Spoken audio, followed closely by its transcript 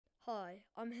Hi,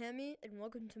 I'm Hammy, and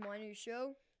welcome to my new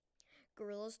show,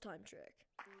 Gorilla's Time Trick.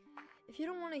 If you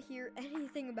don't want to hear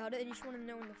anything about it and you just want to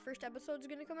know when the first episode is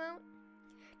going to come out,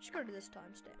 just go to this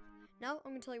timestamp. Now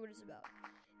I'm going to tell you what it's about.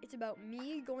 It's about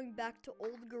me going back to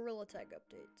old Gorilla Tag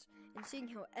updates and seeing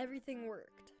how everything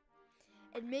worked.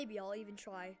 And maybe I'll even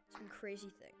try some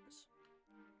crazy things.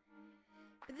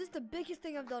 But this is the biggest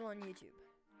thing I've done on YouTube,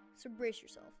 so brace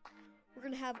yourself. We're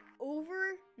going to have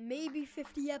over maybe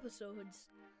 50 episodes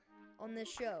on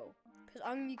this show, because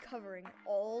I'm going to be covering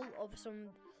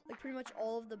pretty much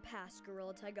all of the past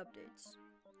Gorilla Tag updates.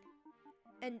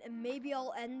 And maybe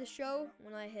I'll end the show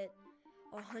when I hit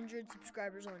 100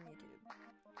 subscribers on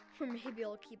YouTube. Or maybe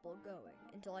I'll keep on going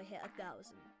until I hit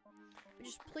 1,000. But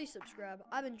just please subscribe.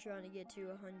 I've been trying to get to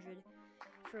 100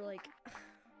 for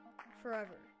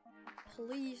forever.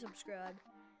 Please subscribe.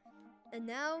 And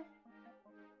now,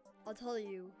 I'll tell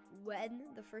you when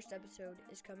the first episode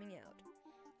is coming out.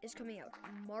 It's coming out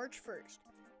March 1st,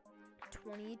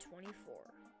 2024,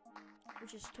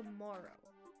 which is tomorrow.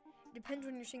 It depends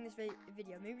when you're seeing this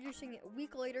video. Maybe you're seeing it a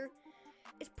week later.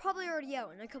 It's probably already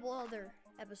out in a couple other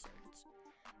episodes.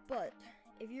 But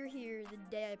if you're here the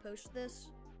day I post this,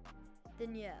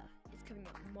 then yeah, it's coming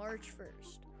out March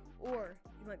 1st. Or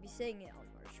you might be seeing it on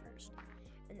March 1st.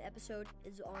 And the episode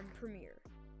is on premiere.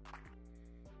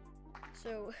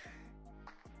 So,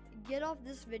 get off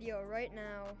this video right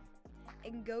now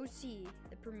and go see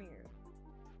the premiere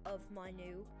of my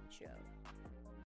new show.